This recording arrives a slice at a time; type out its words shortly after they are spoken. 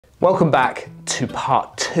Welcome back to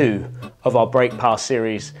part 2 of our break pass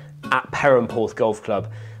series at Perranporth Golf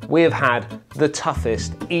Club. We have had the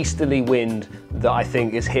toughest easterly wind that I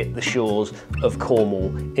think has hit the shores of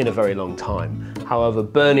Cornwall in a very long time. However,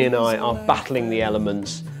 Bernie and I are battling the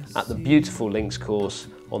elements at the beautiful links course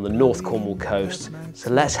on the North Cornwall coast.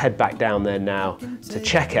 So let's head back down there now to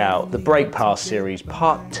check out the break pass series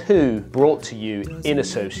part 2, brought to you in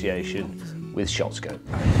association with ShotScope.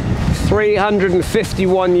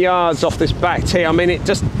 351 yards off this back tee. I mean, it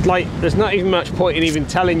just like, there's not even much point in even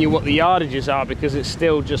telling you what the yardages are because it's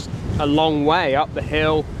still just a long way up the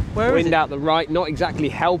hill. Where is wind it? out the right, not exactly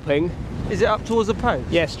helping. Is it up towards the post?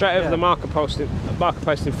 Yeah, straight over the marker post in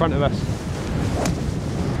front of us.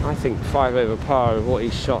 I think 5 over par of what he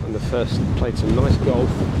shot in the first. Played some nice golf.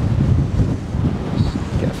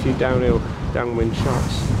 Just get a few downwind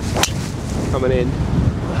shots coming in.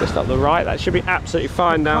 Just up the right, that should be absolutely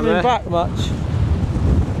fine down there. Coming back much?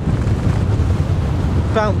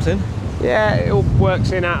 Bouncing? Yeah, it all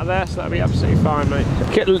works in out of there, so that'll be absolutely fine, mate.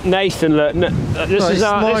 Nathan, look, this is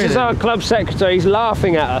our club secretary. He's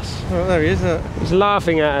laughing at us. Oh, there he is. He's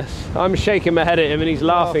laughing at us. I'm shaking my head at him, and he's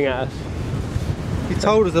laughing at us. He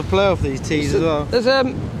told us to play off these tees as well.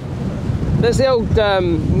 There's the old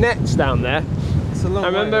nets down there. I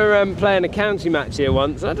remember playing a county match here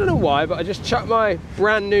once. I don't know why, but I just chucked my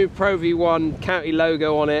brand new Pro V1 county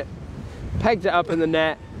logo on it, pegged it up in the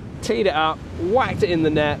net, teed it up, whacked it in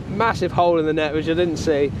the net, massive hole in the net which I didn't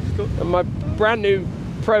see, and my brand new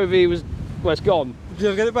Pro V was, well, it's gone. Did you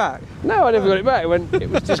ever get it back? No, I never got it back. It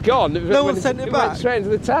was just gone. No one sent it back? It went straight into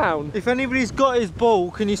the town. If anybody's got his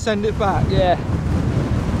ball, can you send it back? Yeah.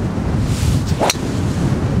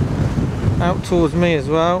 Out towards me as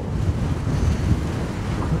well.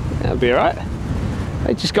 That'll be alright.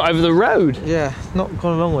 They just got over the road. Yeah, not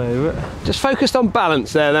gone a long way over it. Just focused on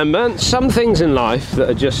balance there then, man. Some things in life that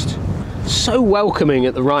are just so welcoming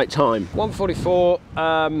at the right time. 144,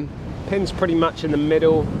 pin's pretty much in the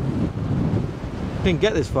middle. Didn't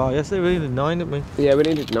get this far yesterday, we needed 9, didn't we? Yeah, we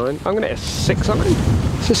needed 9. I'm gonna hit a 6 on it.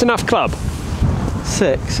 Is this enough club?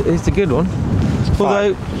 6 is the good one.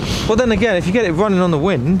 Although, well then again, if you get it running on the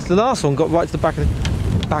wind, the last one got right to the back of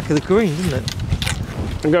the green, didn't it?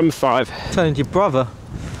 I'm going with 5. Turning to your brother.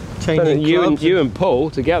 Changing you and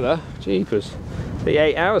Paul together. Jeepers. Take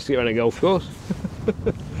 8 hours to get around a golf course.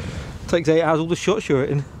 Takes 8 hours all the shots you're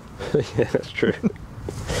hitting. Yeah, that's true.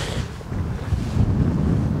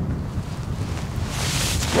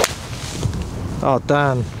 Oh,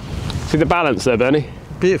 Dan. See the balance there, Bernie?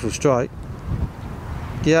 Beautiful strike.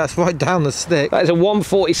 Yeah, it's right down the stick. That is a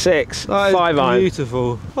 146 that 5 iron.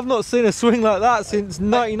 Beautiful. I've not seen a swing like that since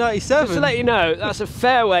 1997. Just to let you know, that's a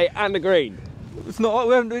fairway and a green. It's not.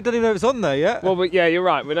 We don't even know if it's on there yet. Well, but yeah, you're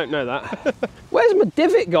right. We don't know that. Where's my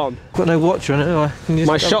divot gone? Got no watch on it.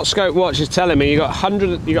 My ShotScope watch is telling me you got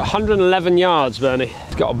 111 yards, Bernie.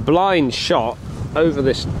 It's got a blind shot over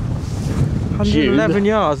this. 111 June.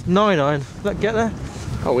 Yards, 9 iron. Does that get there?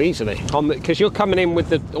 Oh, easily. Because you're coming in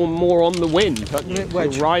with more on the wind, aren't you?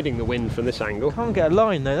 Wedge. You're riding the wind from this angle. Can't get a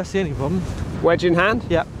line though. That's the only problem. Wedge in hand?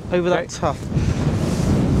 Yeah, over okay. that tuft.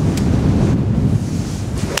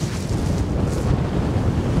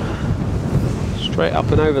 Straight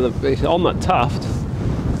up and over on that tuft.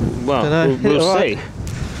 Well, we'll see.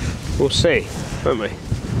 We'll see, won't we?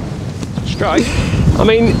 Strike. I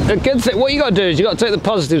mean, a good thing. What you got to do is you got to take the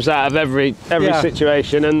positives out of every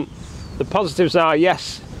situation, and the positives are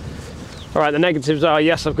yes. All right. The negatives are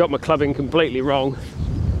yes. I've got my clubbing completely wrong.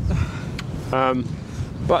 But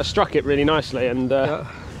I struck it really nicely, and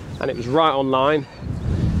it was right on line.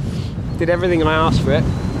 Did everything I asked for it.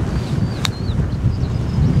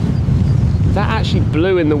 That actually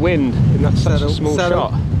blew in the wind in that such a small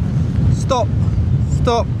shot. Stop.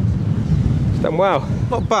 Stop. It's done well.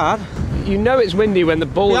 Not bad. You know it's windy when the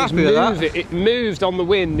ball is moving. It moved on the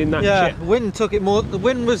wind in that chip. Yeah, wind took it more. The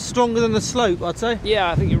wind was stronger than the slope, I'd say.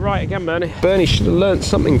 Yeah, I think you're right again, Bernie. Bernie should have learnt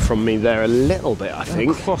something from me there a little bit, I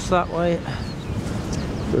think. Cross that way.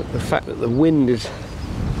 The fact that the wind is...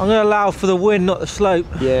 I'm going to allow for the wind, not the slope.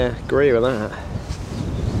 Yeah, agree with that.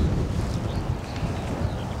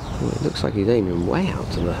 Well, it looks like he's aiming way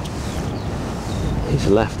out to the... He's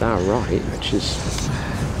left, our right, which is...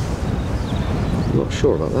 I'm not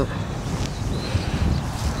sure about that.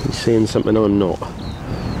 He's seeing something I'm not.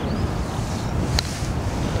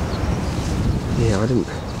 Yeah,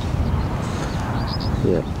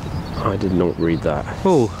 I did not read that.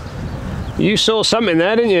 Oh. You saw something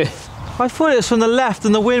there, didn't you? I thought it was from the left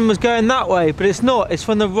and the wind was going that way, but it's not. It's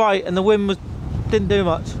from the right and the wind didn't do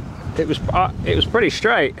much. It was pretty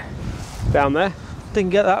straight down there. Didn't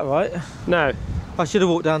get that right. No. I should have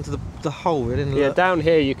walked down to the the hole, really. Yeah, down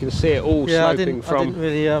here you can see it all sloping from. I didn't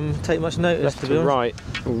really take much notice, left to be honest. right,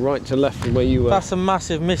 or right to left from where you were. That's a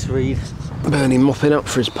massive misread. Bernie mopping up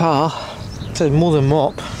for his par. So more than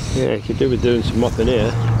mop. Yeah, you could do with doing some mopping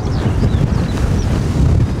here.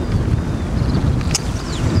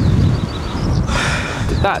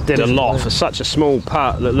 That did a lot for such a small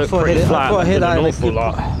putt that looked pretty flat. I did an awful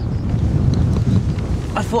lot.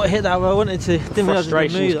 I thought I hit that where I wanted to.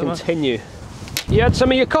 Frustrations continue. You had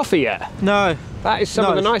some of your coffee yet? No. That is some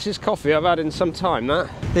of the nicest coffee I've had in some time,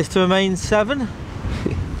 that. This to remain 7?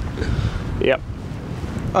 Yep.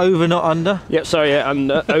 Over, not under? Yep, sorry, yeah,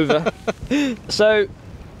 under, over. So,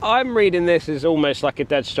 I'm reading this as almost like a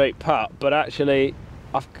dead straight putt, but actually,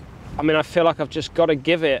 I feel like I've just got to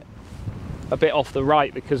give it a bit off the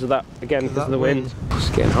right because of that, again, because of the wind. It's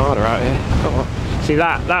getting harder out here. Oh. See,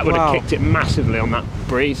 that would have kicked it massively on that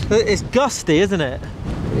breeze. It's gusty, isn't it?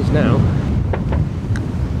 It is now.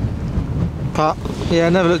 Putt. Yeah, I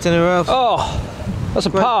never looked anywhere else. Oh, that's a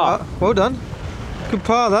par. Putt. Well done. Good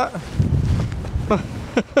par, that.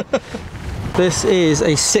 This is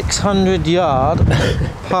a 600-yard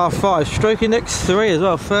par 5, stroke index 3 as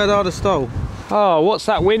well, third hardest hole. Oh, what's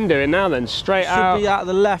that wind doing now then? Straight out? Should be out of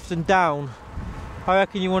the left and down. I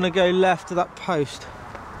reckon you want to go left to that post.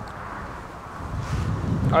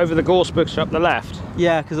 Over the gorse bush up the left?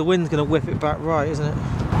 Yeah, because the wind's going to whip it back right, isn't it?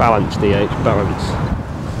 Balance, DH, balance.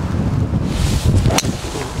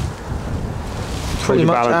 Pretty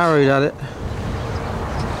much arrowed at it.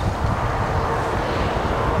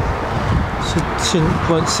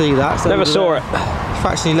 Won't see that. Never saw it.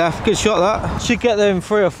 Fractionally left. Good shot, that. Should get there in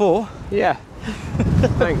 3 or 4. Yeah.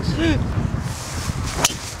 Thanks.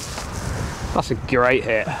 That's a great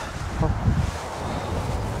hit.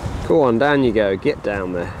 Go on, down you go. Get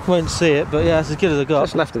down there. Won't see it, but yeah, it's as good as I got.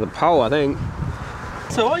 Just left of the pole, I think.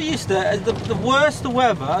 So I used to, the worse the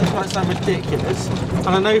weather, this might sound ridiculous, and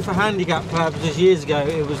I know for handicap purposes years ago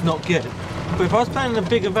it was not good, but if I was playing in a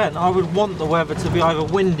big event I would want the weather to be either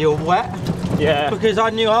windy or wet. Yeah. Because I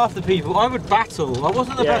knew half the people, I would battle. I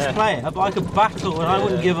wasn't the best player, but I could battle and I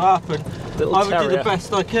wouldn't give up, and I would do the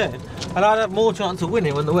best I could. And I'd have more chance of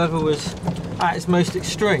winning when the weather was at its most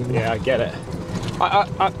extreme. Yeah, I get it.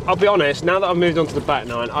 I'll be honest, now that I've moved on to the back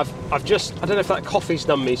nine, I've just, I don't know if that coffee's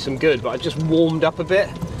done me some good, but I've just warmed up a bit.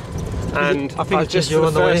 And I think I've just,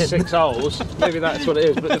 for the first 6 holes, maybe that's what it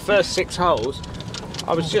is, but the first 6 holes,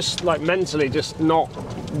 I was just like mentally just not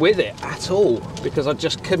with it at all, because I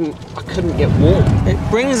couldn't get warm. It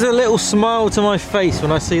brings a little smile to my face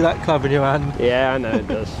when I see that club in your hand. Yeah, I know it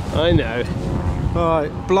does. I know.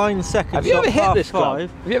 Alright, blind second. Have you ever hit this club?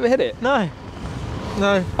 Have you ever hit it? No.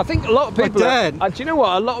 No. I think a lot of people are, do you know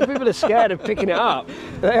what? A lot of people are scared of picking it up.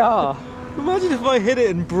 They are. Imagine if I hit it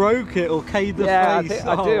and broke it or K'd the face.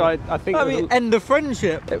 I do. I think I mean, end of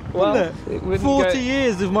friendship. Wouldn't it? 40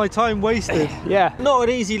 years of my time wasted. Yeah. Not an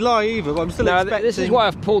easy lie either, but I'm still expecting. This is why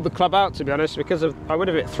I've pulled the club out, to be honest, because I would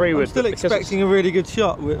have hit 3 wood. I'm still expecting a really good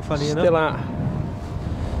shot, funny enough. Still out.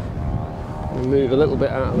 Move a little bit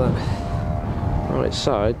out of that right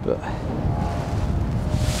side, but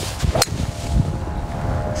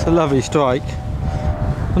it's a lovely strike.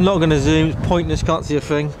 I'm not going to zoom, it's pointless, can't see a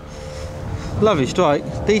thing. Lovely strike,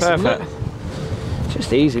 decent. Perfect.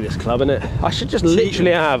 Just easy, this club, isn't it? I should just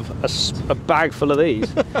literally have a bag full of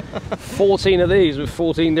these. 14 of these with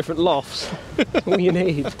 14 different lofts. All you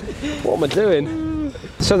need. What am I doing?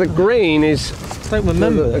 So the green is... I don't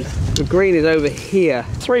remember. The green is over here.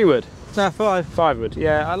 3 wood. No, 5. 5 wood.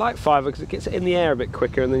 Yeah, I like 5 because it gets it in the air a bit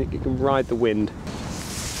quicker and then you can ride the wind.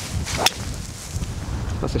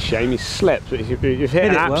 That's a shame, you slipped, but you've hit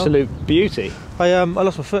an absolute beauty. I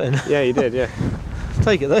lost my footing. Yeah, you did, yeah.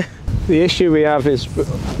 Take it though. The issue we have is,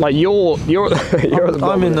 like, you're at the bottom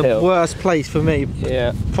I'm in of the hill. Worst place for me,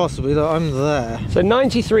 possibly, that I'm there. So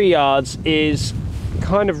 93 yards is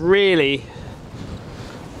kind of really...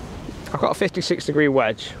 I've got a 56-degree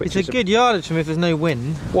wedge. Which it's a good yardage from if there's no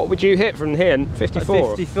wind. What would you hit from here? 54?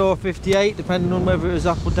 Like 54, 58, depending on whether it was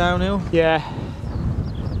up or downhill. Yeah.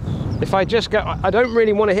 If I just go, I don't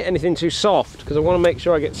really want to hit anything too soft because I want to make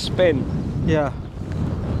sure I get spin. Yeah.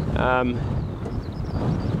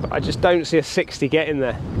 But I just don't see a 60 getting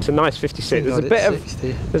there. It's a nice 56.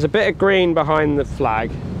 There's a bit of green behind the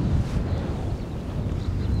flag.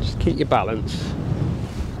 Just keep your balance.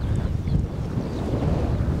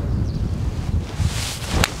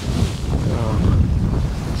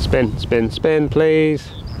 Oh. Spin, spin, spin, please.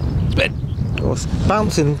 Spin. Oh, it's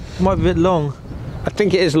bouncing. Might be a bit long. I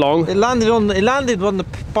think it is long. It landed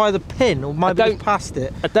by the pin, or maybe just past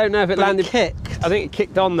it. I don't know if it landed. It kicked. I think it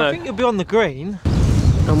kicked on though. I think it'll be on the green.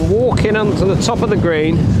 I'm walking onto the top of the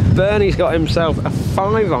green. Bernie's got himself a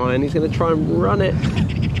 5-iron. He's going to try and run it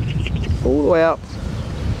all the way up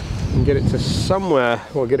and get it to somewhere,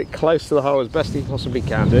 or get it close to the hole as best he possibly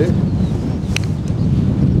can do.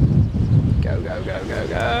 Go, go, go, go,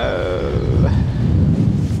 go.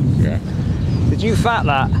 Yeah. Did you fat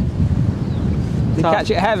that? Did you catch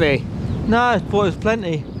it heavy? No, I thought it was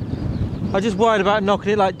plenty. I just worried about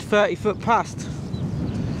knocking it like 30 foot past.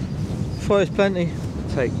 Thought it was plenty.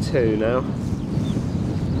 Take 2 now.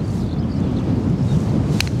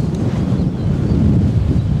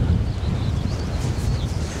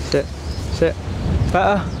 Sit, sit.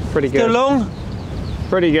 Better? Pretty good. Still long?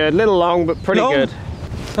 Pretty good. Little long, but pretty Long? good.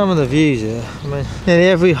 Some of the views here, I mean, nearly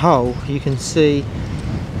every hole you can see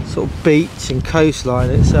sort of beach and coastline.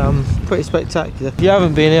 It's pretty spectacular. If you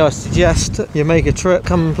haven't been here, I suggest you make a trip,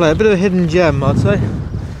 come and play. A bit of a hidden gem, I'd say.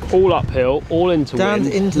 All uphill, all into down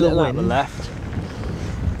wind, into the little out wind. the left.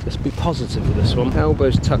 Just be positive with this one.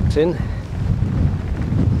 Elbows tucked in.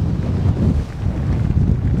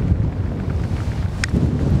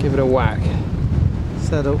 Give it a whack.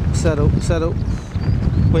 Settle, settle, settle.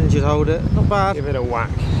 Wind should hold it. Not bad. Give it a whack.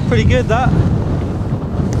 Pretty good, that.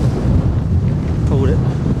 Pulled it.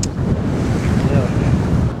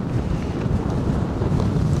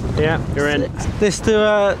 Yeah, you're in. This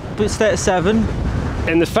to stay at 7.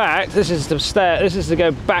 In the fact, this is to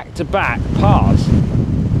go back to back pars.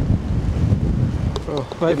 Oh,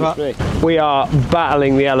 Great putt. We are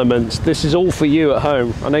battling the elements. This is all for you at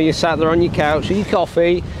home. I know you sat there on your couch with your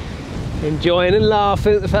coffee, enjoying and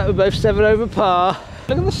laughing at the fact we're both 7 over par.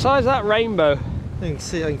 Look at the size of that rainbow. I can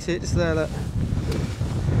see it just there. Look.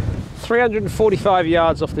 345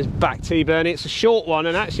 yards off this back tee, Bernie. It's a short one,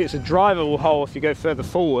 and actually it's a drivable hole if you go further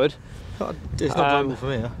forward. It's not drivable for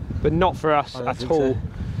me, huh? But not for us at all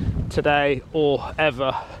today or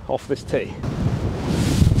ever off this tee.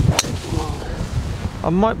 I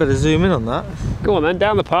might better zoom in on that. Go on then,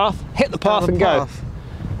 down the path. Hit the path and go.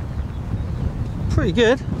 Pretty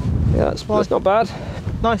good. Yeah, that's not bad.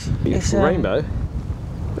 Nice. Beautiful rainbow.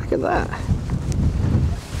 Look at that.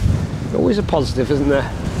 Always a positive, isn't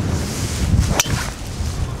there?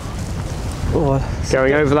 Oh,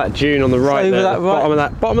 going over that dune on the right there, that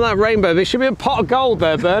bottom of that rainbow. There should be a pot of gold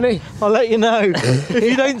there, Bernie. I'll let you know. If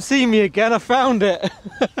you don't see me again, I found it.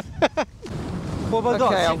 What have I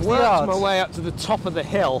got? Okay, I've 60 worked yards? my way up to the top of the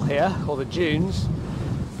hill here, or the dunes,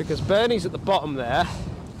 because Bernie's at the bottom there.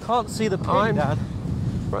 Can't see the pin, Dan.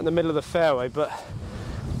 Right in the middle of the fairway, but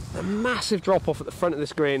a massive drop off at the front of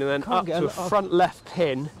this green, and then up to a front left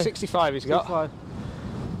pin. 65 he's got. 65.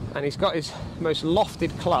 And he's got his most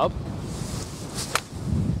lofted club.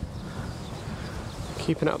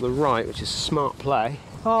 Keeping it up the right, which is smart play.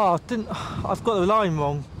 Oh, I've got the line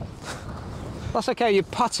wrong. That's okay, you're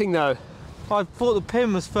putting though. I thought the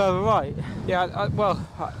pin was further right. Yeah,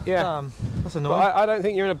 yeah. Damn, that's annoying. But I don't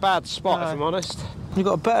think you're in a bad spot, if I'm honest. You've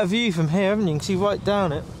got a better view from here, haven't you? You can see right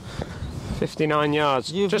down it. 59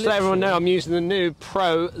 yards. Just to let everyone know, I'm using the new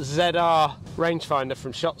Pro ZR rangefinder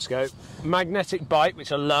from ShotScope. Magnetic bite,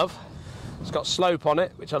 which I love. It's got slope on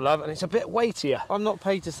it, which I love, and it's a bit weightier. I'm not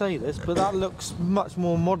paid to say this, but that looks much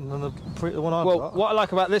more modern than the one I've got. Well, what I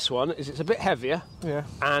like about this one is it's a bit heavier. Yeah.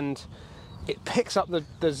 And it picks up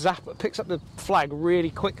the flag really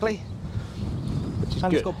quickly, which is good.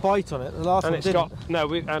 And it's got bite on it. The last one didn't.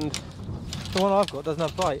 The one I've got doesn't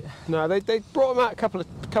have bite. No, they brought them out a couple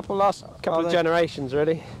of generations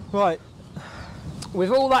already. Right. With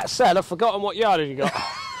all that said, I've forgotten what yardage you got.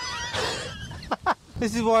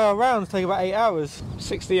 This is why our rounds take about 8 hours.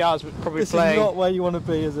 60 yards, but probably this playing. This is not where you want to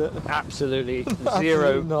be, is it? Absolutely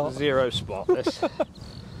zero spot. This.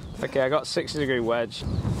 Okay, I got 60-degree wedge.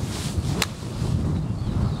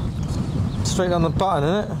 Straight down the button,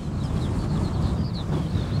 isn't it?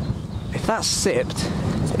 If that's sipped,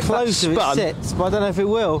 it's close to it sits, but I don't know if it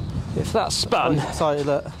will. If that's spun. Excited,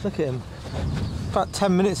 look at him. About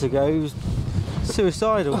 10 minutes ago, he was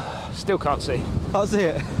suicidal. Still can't see. Can't see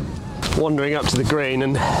it. Wandering up to the green,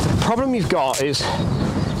 and the problem you've got is,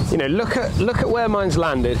 you know, look at where mine's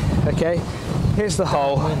landed. Okay, here's the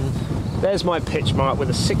hole. There's my pitch mark with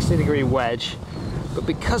a 60-degree wedge, but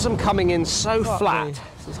because I'm coming in so flat,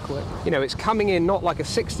 this is quick. You know, it's coming in not like a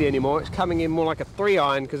 60 anymore. It's coming in more like a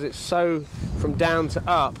 3-iron because it's so from down to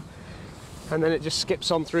up, and then it just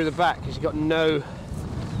skips on through the back because you've got no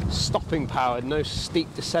stopping power, no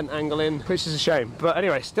steep descent angle in, which is a shame. But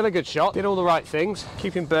anyway, still a good shot. Did all the right things,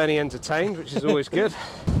 keeping Bernie entertained, which is always good.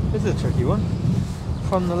 This is a tricky one.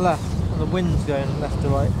 From the left, and the wind's going left to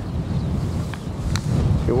right.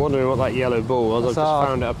 If you're wondering what that yellow ball was, I've just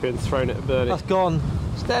found it up here and thrown it at Bernie. That's gone.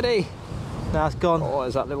 Steady. Now it's gone. Oh,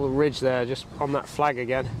 there's that little ridge there, just on that flag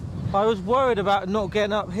again. I was worried about not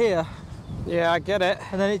getting up here. Yeah, I get it.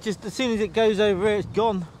 And then it just, as soon as it goes over here, it's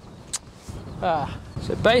gone.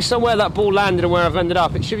 So based on where that ball landed and where I've ended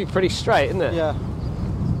up, it should be pretty straight, isn't it? Yeah.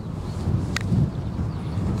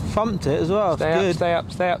 Thumped it as well. Stay up, good. stay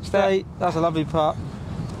up, stay up, stay up. That's a lovely putt.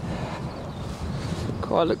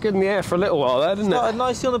 Quite looked good in the air for a little while there, didn't it? Started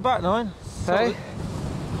nicely on the back nine. Hey?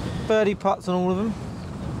 Birdie putts on all of them.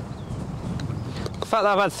 The fact that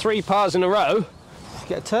I've had 3 pars in a row.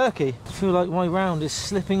 Get a turkey. I feel like my round is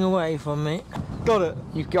slipping away from me. Got it.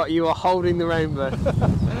 You are holding the rainbow.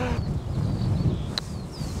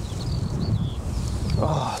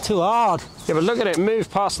 Oh, too hard. Yeah, but look at it move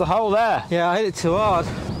past the hole there. Yeah, I hit it too hard.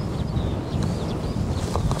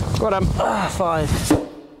 Got him. 5.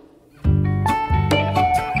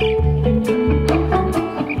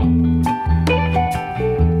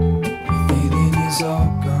 Feeling is all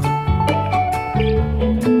gone.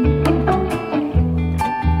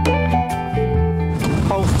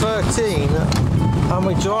 Hole 13, and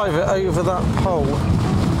we drive it over that pole.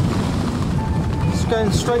 It's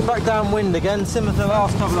going straight back downwind again, similar to the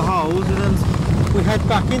last couple of holes, and then we head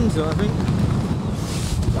back into it, I think.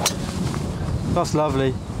 That's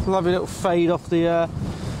lovely. Lovely little fade off the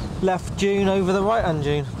left dune over the right hand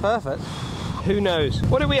dune. Perfect. Who knows?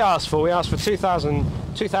 What did we ask for? We asked for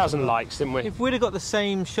 2,000 likes, didn't we? If we'd have got the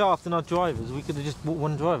same shaft in our drivers, we could have just bought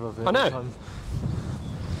one driver of it. I know.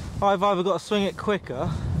 I've either got to swing it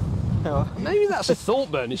quicker. Maybe that's a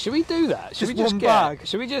thought burner. Should we do that? Should Just we one bag.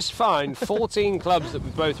 Should we just find 14 clubs that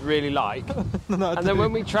we both really like, No, and then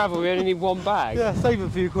when we travel, we only need one bag? yeah, save a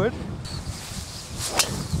few quid.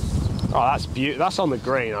 Oh, that's beautiful. That's on the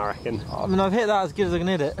green, I reckon. I mean, I've hit that as good as I can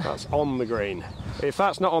hit it. That's on the green. If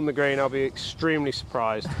that's not on the green, I'll be extremely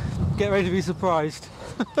surprised. Get ready to be surprised.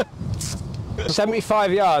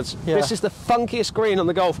 75 yards. Yeah. This is the funkiest green on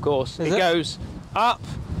the golf course. Is it it? goes up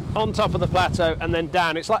on top of the plateau and then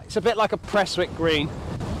down. It's a bit like a Prestwick green.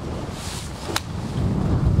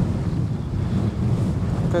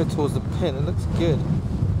 Go towards the pin, it looks good.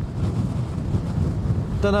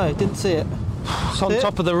 Don't know, didn't see it. It's on See it?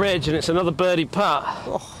 top of the ridge and it's another birdie putt.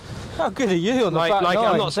 Oh, how good are you on the back Like nine?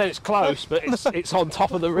 I'm not saying it's close, but it's on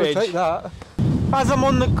top of the We'll ridge. take that. As I'm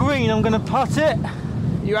on the green, I'm going to putt it.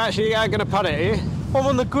 You actually are going to putt it, are you? I'm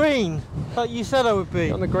on the green, like you said I would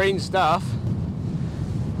be. On the green stuff.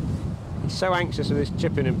 He's so anxious with his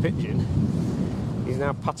chipping and pitching. He's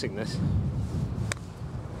now putting this.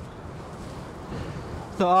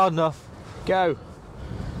 It's not hard enough. Go.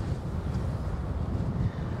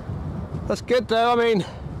 That's good though, I mean,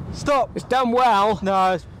 Stop. it's done well.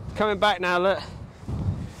 No, it's Coming back now, look.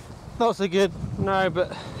 not so good. No,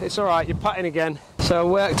 but it's all right, you're putting again. So I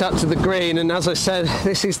worked up to the green, and as I said,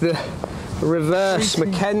 this is the reverse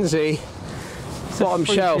Freaking- Mackenzie It's a bottom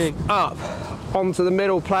free shelf kick. up onto the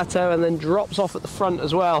middle plateau and then drops off at the front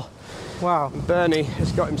as well. Wow. Bernie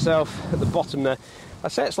has got himself at the bottom there. I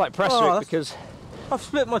say it's like Prestwick that's- because I've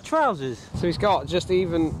split my trousers. so he's got just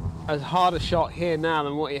even a harder shot here now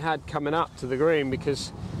than what he had coming up to the green,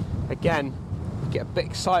 because again, you get a bit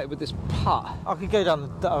excited with this putt. I could go down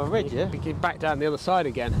the other ridge, yeah? We get back down the other side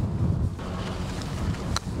again.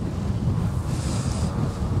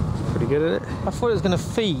 Pretty good, isn't it? I thought it was going to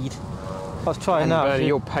feed. I was trying And now. Bernie, see?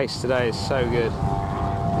 your pace today is so good.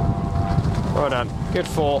 Well done. Good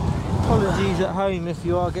 4. Apologies at home if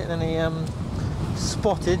you are getting any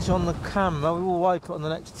spottage on the camera. We will wipe it on the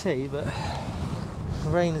next tee, but the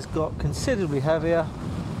rain has got considerably heavier.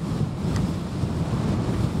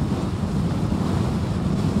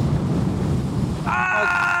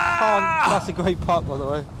 That's a great putt, by the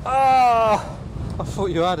way. Ah! I thought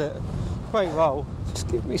you had it. Great roll. Just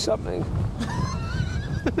give me something.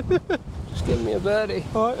 Just give me a birdie.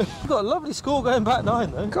 All right. You've got a lovely score going back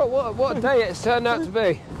 9 though. God, what a day it's turned out to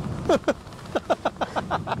be.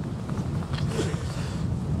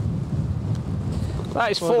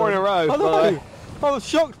 That is 4 in a row. I by the know. way. I was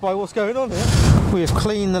shocked by what's going on here. We have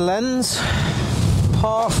cleaned the lens.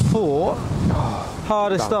 Par 4.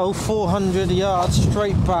 Hardest hole, 400 yards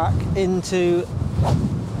straight back into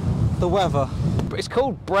the weather. But it's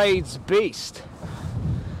called Braid's Beast.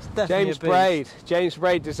 It's definitely James a beast. Braid. James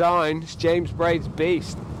Braid design. It's James Braid's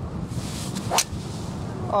Beast.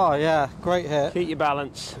 Oh yeah, great hit. Keep your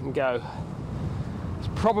balance and go. It's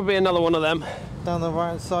probably another one of them. Down the right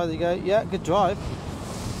hand side you go. Yeah, good drive.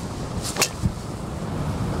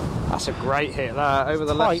 That's a great hit there, over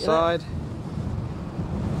the Tight, left isn't it? side.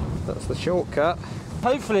 That's the shortcut.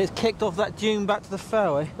 Hopefully it's kicked off that dune back to the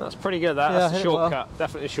fairway. That's pretty good, that. Yeah, That's a hit it well. shortcut.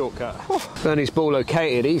 Definitely a shortcut. Bernie's ball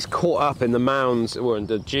located. He's caught up in the mounds, or in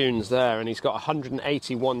the dunes there, and he's got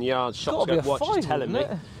 181 yards. Shot Got to be a scope watch 5, is telling me.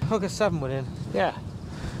 wouldn't it? Hook a 7 went in. Yeah.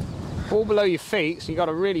 Ball below your feet, so you got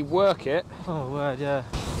to really work it. Oh, word, yeah.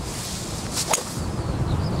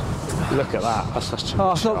 Look at that. That's such a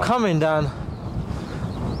Oh, it's not coming down.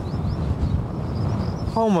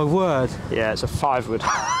 Oh, my word. Yeah, it's a 5-wood.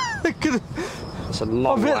 It's a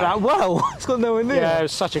long I've hit that well. It's got nowhere near. Yeah, it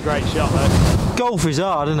was such a great shot though. Golf is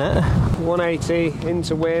hard, isn't it? 180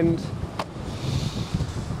 into wind.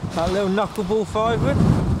 That little knuckleball 5-wood.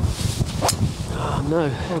 Oh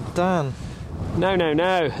no. Oh, damn. No, no,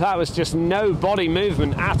 no. That was just no body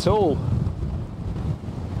movement at all.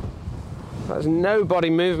 That was no body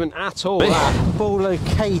movement at all. That. Ball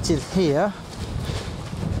located here.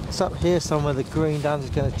 It's up here somewhere, the green. Dan's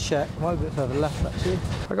going to check. Might be a bit further left actually.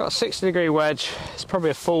 I got a 60-degree wedge. It's probably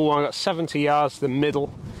a full one. I got 70 yards to the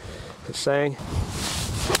middle. It's saying.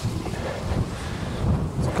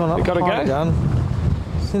 It's gone up. We gotta high, go. Dan.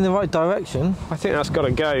 It's in the right direction. I think that's got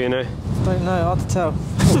to go, you know. Don't know, hard to tell.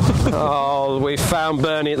 Oh, we found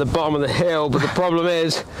Bernie at the bottom of the hill, but the problem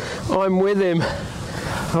is, I'm with him.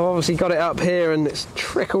 I've obviously got it up here and it's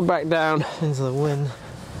trickled back down. Into the wind.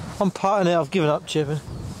 I'm parting it, I've given up chipping.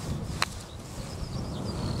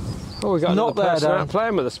 Oh, we got Not another there, person Dan. out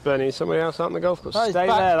playing with us, Bernie. Somebody else out on the golf course. No, Stay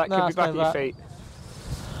back. there, that No, could be it's back at going your back. feet.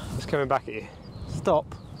 It's coming back at you.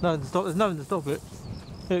 Stop. No, stop. There's nothing to stop it.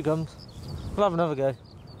 Here it comes. We'll have another go.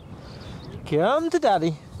 Come to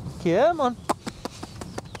daddy. Come on.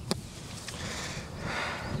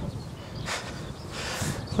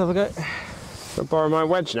 Another go. Can I borrow my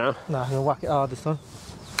wedge now? No, I'm going to whack it hard this time.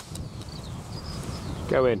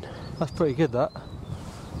 Go in. That's pretty good, that.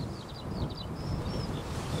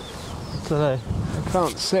 Don't know. I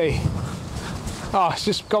can't see. Oh, it's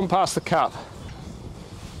just gone past the cup.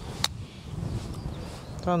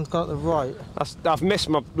 Dan's gone at the right. I've missed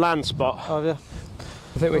my land spot. Oh, yeah.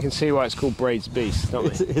 I think we can see why it's called Braid's Beast, don't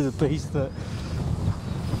we? It is a beast, isn't it?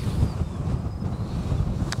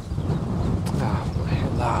 Oh, I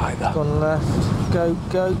hit that either. Gone left. Go,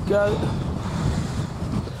 go, go.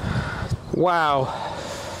 Wow.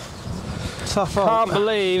 Tough hole. Can't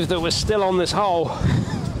believe that we're still on this hole.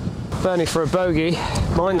 Bernie for a bogey,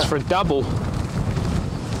 mine's for a double.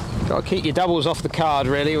 Got to keep your doubles off the card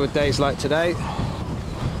really with days like today.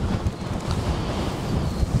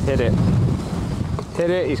 Hit it. Hit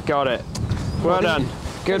it, he's got it. Well done.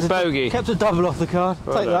 Good bogey. Kept a double off the card.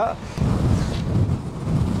 Well Take done. that.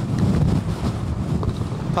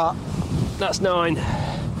 Putt. That's 9.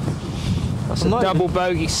 That's a Not double even-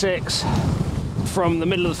 bogey 6 from the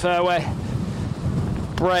middle of the fairway.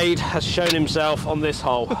 Braid has shown himself on this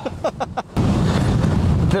hole.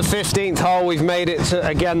 The 15th hole, we've made it to,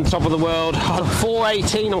 again, top of the world.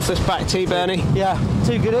 418 off this back tee, Bernie. Yeah,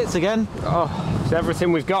 2 good hits again. Oh, it's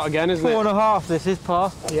everything we've got again, isn't it? 4.5 this is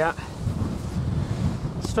par. Yeah.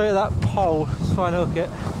 Straight at that pole. Let's try and hook it.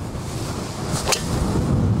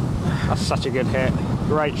 That's such a good hit.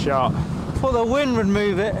 Great shot. Thought the wind would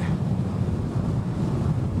move it.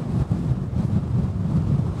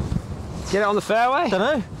 Get it on the fairway? Don't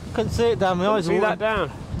know. Couldn't see it down my eyes. See All that down?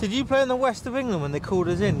 Did you play in the west of England when they called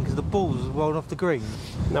us in because the balls was rolling off the green?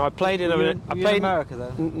 No, I played in Were you a... in- I were you played in America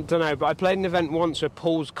then? Don't know, but I played an event once where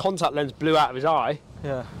Paul's contact lens blew out of his eye.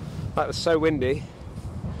 Yeah. That was so windy.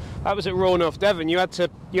 That was at Royal North Devon. You had to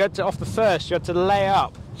off the first, you had to lay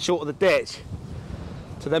up short of the ditch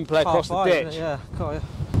to then play across the Par 5, isn't ditch. it? Yeah, got you.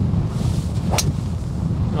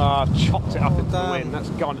 Oh, I've chopped it up into the damn. wind. That's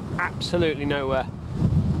gone absolutely nowhere.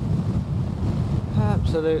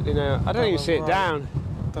 Absolutely nowhere. I don't even see it Right. down.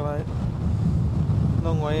 Don't know.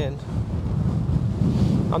 Long way in.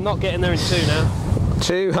 I'm not getting there in 2 now.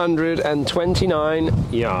 229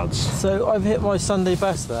 yards. So I've hit my Sunday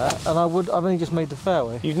best there, and I've only just made the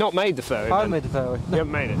fairway. You've not made the fairway. I haven't then? made the fairway. You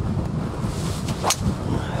haven't made it.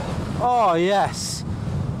 Oh yes,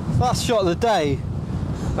 that's shot of the day.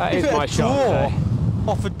 That You is hit my a shot draw today.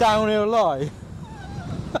 off a downhill lie.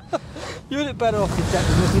 You hit it better off the deck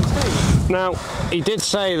than looking too. Now, he did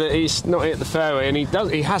say that he's not hit the fairway, and he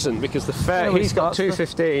hasn't, because the Fairway he's got starts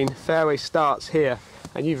 215. Fairway starts here,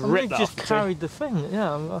 and you've And ripped they've that just off the tee. carried the thing.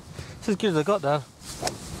 Yeah, it's as good as I got down.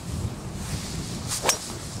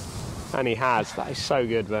 And he has. That is so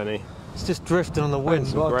good, Bernie. It's just drifting on the wind,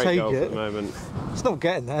 Some but I'll great take golf at it. the moment. It's not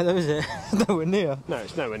getting there, though, is it? It's nowhere near. No,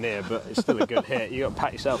 it's nowhere near, but it's still a good hit. You got to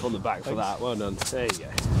pat yourself on the back for that. Well done. There you go.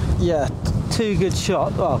 Yeah, 2 good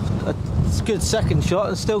shots. Well, it's a good second shot,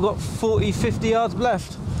 and still got 40, 50 yards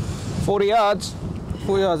left. 40 yards.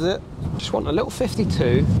 40 yards, is it? Just want a little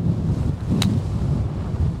 52.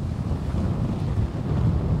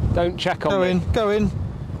 Don't check on Go me. in, go in.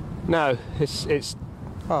 No, it's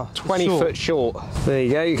Oh, 20 short. foot short. There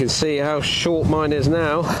you go. You can see how short mine is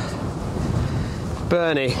now.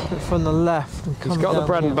 Bernie. From the left. And He's got the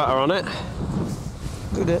bread and butter on it.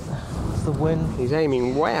 Look at it. It's the wind. He's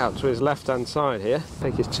aiming way out to his left-hand side here.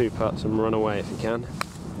 Take his 2 putts and run away if he can.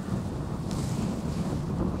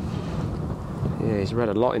 Yeah, he's read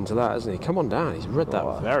a lot into that, hasn't he? Come on down. He's read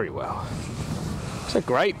that very well. It's a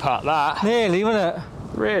great putt, that. Nearly, wasn't it?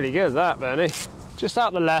 Really good, that, Bernie. Just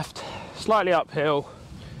out the left, slightly uphill.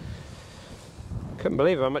 Couldn't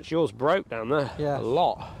believe how much yours broke down there. Yeah. A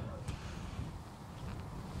lot.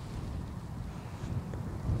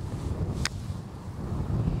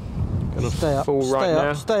 Gonna stay up, fall right stay now.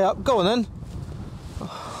 up, stay up. Go on then.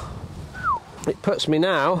 It puts me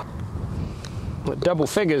now at double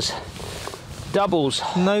figures. Doubles.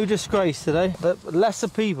 No disgrace today. But lesser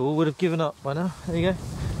people would have given up by now. There you go.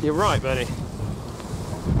 You're right, Bernie.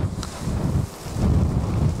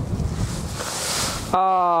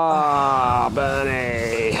 Ah,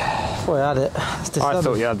 Bernie. Boy, I had it. I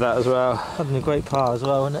thought you had that as well. Having a great par as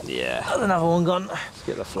well, wasn't it? Yeah. Another one gone. Let's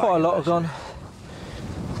get the flag. Quite a lot have gone.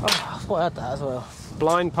 Oh, I thought I had that as well.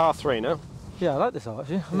 Blind par 3 now. Yeah, I like this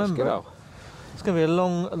actually. I remember. Let's go. It's going to be a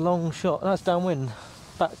long shot. That's downwind.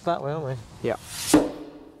 Back that way, aren't we? Yeah. Feeling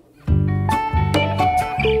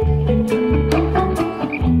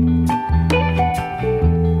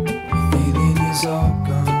is all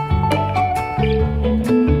gone.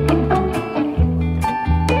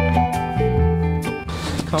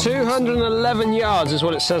 211 yards is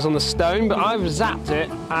what it says on the stone, but I've zapped it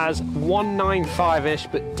as 195-ish,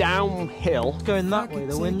 but downhill. Going that way,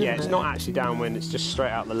 the wind. Yeah, isn't it's it? not actually downwind, it's just straight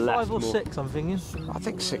out the left. 5 or more. 6, I'm thinking. I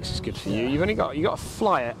think 6 is good for you. You've only got to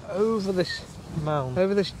fly it over this Mound.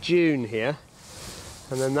 over this dune here,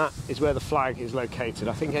 and then that is where the flag is located.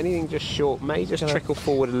 I think anything just short may just trickle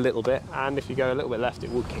forward a little bit, and if you go a little bit left,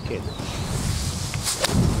 it will kick in.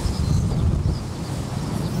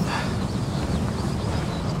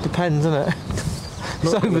 Depends, isn't it?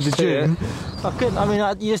 It's over the dune. I mean,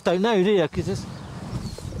 you just don't know, do you? Because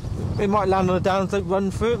it might land on the downslope,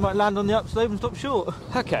 run through. It might land on the upslope and stop short.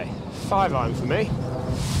 Okay, 5 iron for me.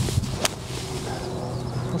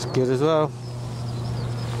 That's good as well.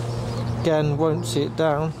 Again, won't see it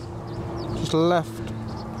down. Just left.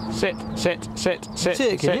 Sit. See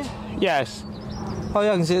it, can you? Yes. Oh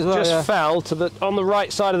yeah, I can see it as well. Just yeah. fell to on the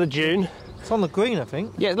right side of the dune. It's on the green, I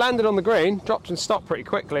think. Yeah, it landed on the green, dropped and stopped pretty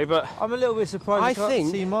quickly, but I'm a little bit surprised I can't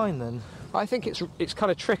see mine then. I think it's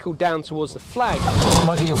kind of trickled down towards the flag.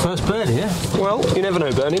 Might get your first birdie, yeah? Well, you never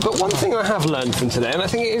know, Bernie, but one thing I have learned from today, and I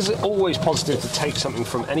think it is always positive to take something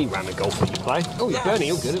from any round of golf that you play. Oh, yes. Bernie,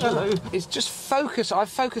 you're good as well. It's just focus. I've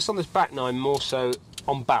focused on this back nine more so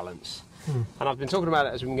on balance. And I've been talking about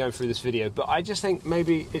it as we've been going through this video, but I just think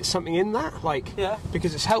maybe it's something in that,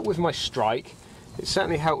 because it's helped with my strike. It's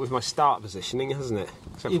certainly helped with my start positioning, hasn't it?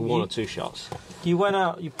 Except for 1 or 2 shots. You went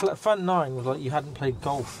out, front nine was like you hadn't played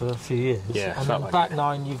golf for a few years. Yeah, and then like back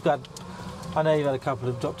nine, you've got, I know you've had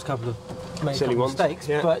dropped a couple of made silly ones, mistakes,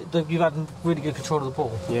 yeah. but you've had really good control of the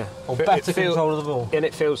ball. Yeah. Or better control of the ball. And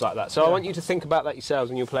it feels like that. So I want you to think about that yourselves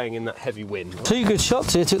when you're playing in that heavy wind. 2 good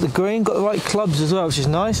shots here, took the green, got the right clubs as well, which is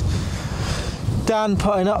nice. Dan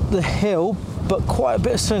putting up the hill, but quite a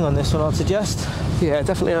bit of swing on this one, I'd suggest. Yeah,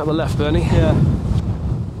 definitely out the left, Bernie. Yeah.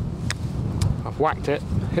 I've whacked it.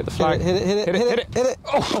 Hit the flag. Hit it.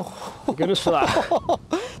 Oh, goodness for that.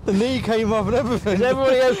 The knee came up and everything. Is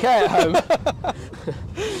everybody okay at home?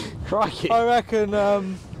 Crikey. I reckon.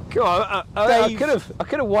 Go on, I could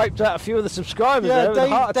have wiped out a few of the subscribers. Yeah, there with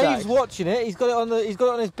heart Dave's attacks. watching it. He's got it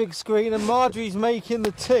on his big screen, and Marjorie's making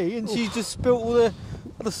the tea, and she's just spilt all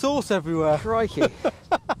the sauce everywhere. Crikey.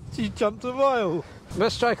 She jumped a mile.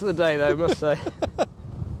 Best strike of the day, though, must say.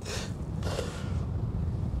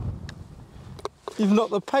 You've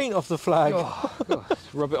knocked the paint off the flag. Oh, God,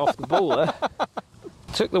 rub it off the ball there.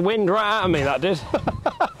 Took the wind right out of me, that did.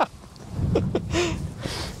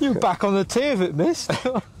 You're back on the tee if it missed.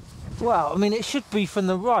 Well, I mean, it should be from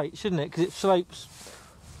the right, shouldn't it? Because it slopes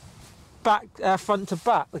back, front to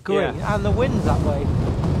back, the green, and the wind's that way.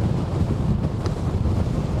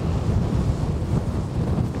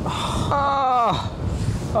 Ah,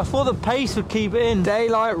 I thought the pace would keep it in.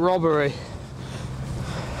 daylight robbery.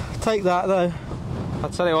 Take that though. I'll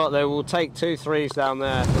tell you what though, we'll take 2 threes down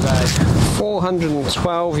there today.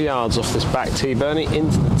 412 yards off this back tee, Bernie,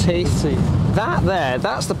 into the teeth. That there,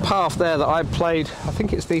 that's the path there that I played, I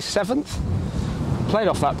think it's the 7th. Played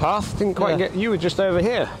off that path, didn't quite get, you were just over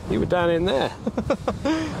here. You were down in there.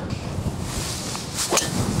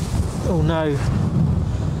 Oh no.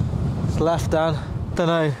 It's left down. Don't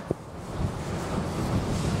know.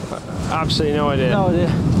 Absolutely no idea. No idea.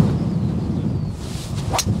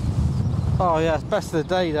 Oh yeah, it's best of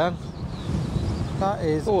the day, Dan. That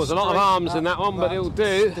is. Oh, there's a lot of arms in that one, but it'll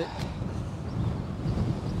do.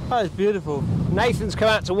 That is beautiful. Nathan's come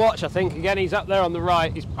out to watch, I think. Again, he's up there on the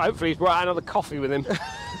right. Hopefully he's brought out another coffee with him.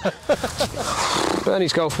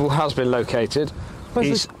 Bernie's golf ball has been located.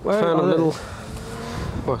 He's found a little...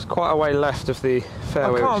 Well, it's quite a way left of the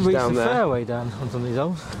fairway, I can't which is reach down the there. fairway down on some of these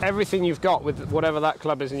holes. Everything you've got with whatever that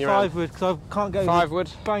club is in your hand. 5 wood, because I can't go 5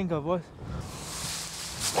 wood. Bango, boys.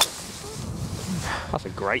 That's a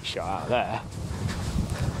great shot out of there.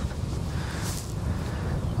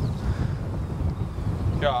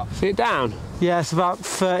 See it down? Yeah, it's about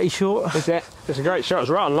 30 short. Is it? It's a great shot. It's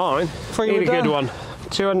right on line. 3 Need wood a good down. one.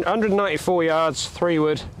 194 yards, 3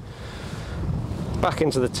 wood. Back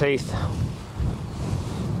into the teeth.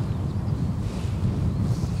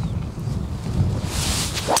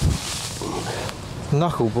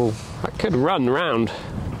 Knuckleball. That could run round.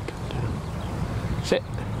 Sit.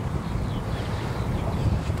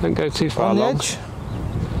 Don't go too far On the long. edge.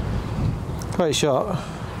 Great shot.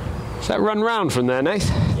 Does that run round from there, Nath?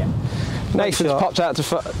 Yeah. Nathan's shot. popped out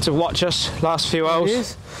to watch us last few holes. He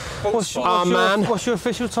is. What's your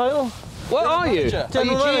official title? What are you? General Are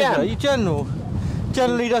you manager. GM? You general.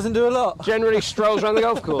 Generally doesn't do a lot. Generally strolls around the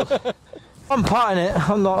golf course. I'm putting it.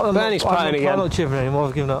 Bernie's putting again. I'm not chipping anymore.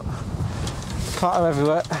 I've given up. Putter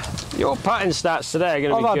everywhere. Your putting stats today are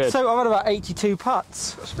going to be good. So I've had about 82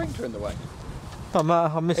 putts. Got a sprinter in the way.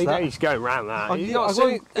 I missed that. He's going round that. I- He's I not won't-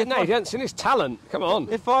 seen, if no, I- you haven't seen his talent. Come on.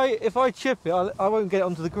 If I chip it, I won't get it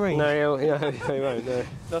onto the green. No, he won't. No.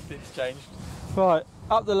 Nothing's changed. Right,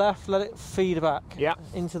 up the left, let it feed back. Yeah.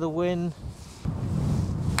 Into the wind.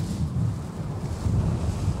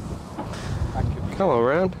 Come on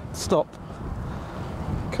round. Stop.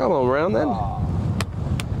 Come on round then.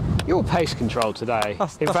 Your pace control today.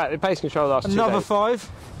 In fact, the pace control last 2 Another days 5.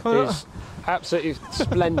 Come on. is absolutely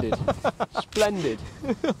splendid. Splendid.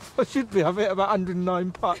 I should be. I've hit about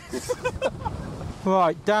 109 putts.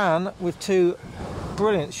 Right, Dan with 2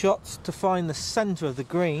 brilliant shots to find the centre of the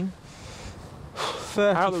green.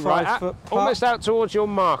 35 Out the right, foot putt. almost out towards your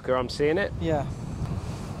marker. I'm seeing it. Yeah.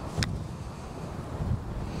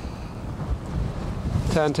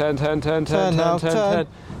 Turn now,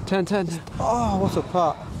 turn. Oh, what a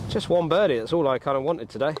putt. Just one birdie. That's all I kind of wanted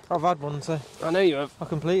today. I've had one, so I know you have. I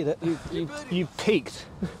completed it. You peaked.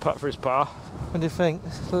 Putt for his par. What do you think?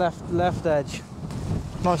 It's left edge.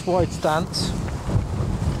 Nice wide stance.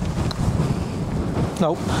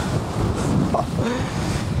 Nope.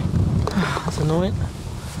 That's annoying.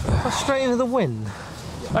 That's straight into the wind.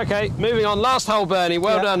 Okay, moving on. Last hole, Bernie.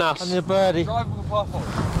 Well Yeah, done, I us. need a birdie. Drivable par 4.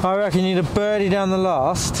 I reckon you need a birdie down the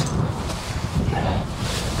last.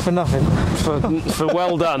 For nothing. For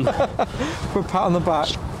well done. For a pat on the back.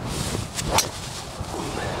 Is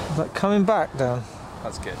that coming back down?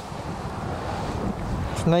 That's good.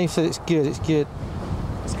 Nave said it's good, it's good.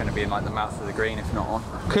 It's going to be in like the mouth of the green if not on.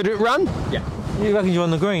 Could it run? Yeah. You reckon you're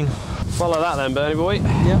on the green? Follow that then, Bernie boy.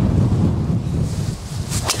 Yeah.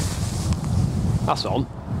 That's on.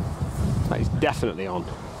 That is definitely on.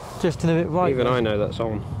 Drifting a bit right. Even there. I know that's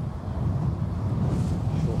on.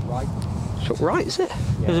 Short right. Short right, is it?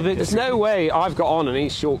 There's a bit. There's no way I've got on and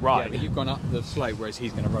he's short Yeah, right. but you've gone up the slope whereas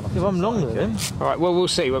he's going to run off. If I'm longer than him. All right, well, we'll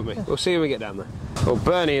see, won't we? We'll see when we get down there. Well,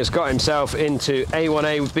 Bernie has got himself into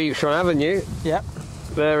A1A Beachfront Avenue. Yep.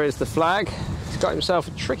 There is the flag. He's got himself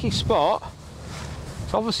a tricky spot.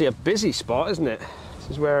 It's obviously a busy spot, isn't it? This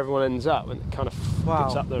is where everyone ends up when it kind of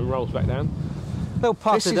gets up there and rolls back down. They'll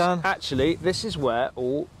pass it down. Actually, this is where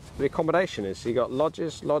all the accommodation is. So you got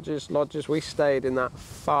lodges. We stayed in that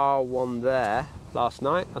far one there last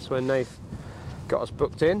night. That's where Nath got us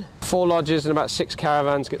booked in. 4 lodges and about 6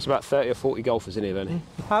 caravans. Gets about 30 or 40 golfers in here, Bernie.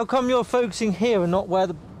 How come you're focusing here and not where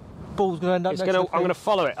the ball's going to end up? It's next gonna, to I'm the going to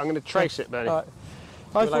follow it. I'm going to trace it, Bernie. All right.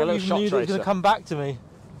 I like a thought little you shot knew that it was going tracer. to come back to me.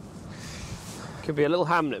 Could be a little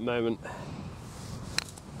Hamlet moment.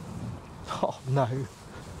 Oh no.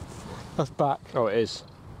 That's back. Oh, it is.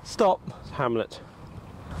 Stop. It's Hamlet.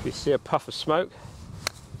 If you see a puff of smoke.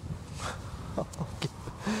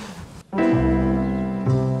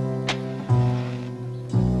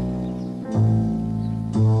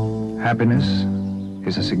 Happiness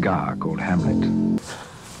is a cigar called Hamlet.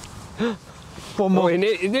 One Oh, more. you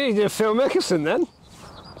needed a Phil Mickelson then.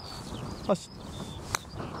 That's-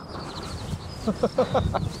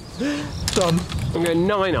 Done. I'm going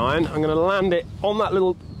 9-iron. I'm going to land it on that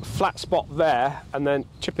little flat spot there and then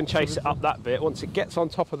chip and chase it up that bit. Once it gets on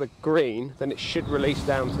top of the green, then it should release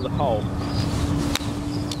down to the hole.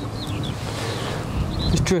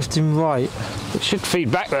 It's drifting right. It should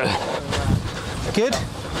feed back there. Good.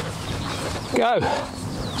 Go.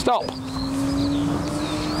 Stop.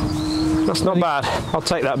 That's not bad. I'll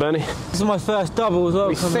take that, Bernie. This is my first double as well.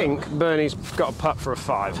 We think Bernie's got a putt for a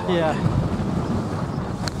 5. Yeah.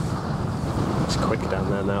 It's quick down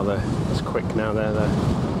there now, though. It's quick now there, though.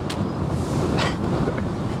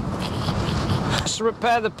 Just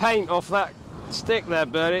repair the paint off that stick there,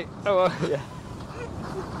 Bernie. Oh, well. Yeah.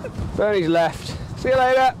 Bernie's left. See you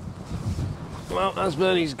later. Well, as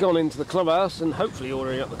Bernie's gone into the clubhouse and hopefully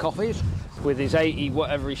ordering up the coffees with his 80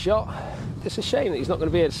 whatever he shot, it's a shame that he's not going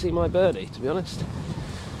to be able to see my birdie, to be honest.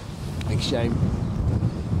 Big shame.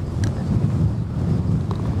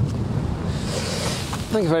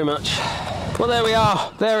 Thank you very much. Well, there we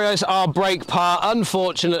are. There is our break par.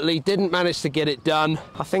 Unfortunately, didn't manage to get it done.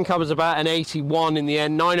 I think I was about an 81 in the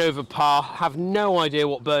end, 9 over par. Have no idea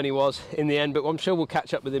what Bernie was in the end, but I'm sure we'll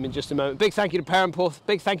catch up with him in just a moment. Big thank you to Perranporth.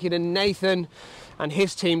 Big thank you to Nathan and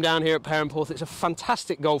his team down here at Perranporth. It's a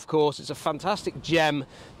fantastic golf course. It's a fantastic gem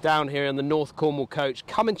down here on the North Cornwall coast.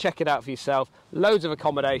 Come and check it out for yourself. Loads of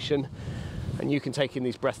accommodation, and you can take in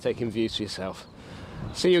these breathtaking views for yourself.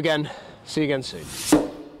 See you again soon.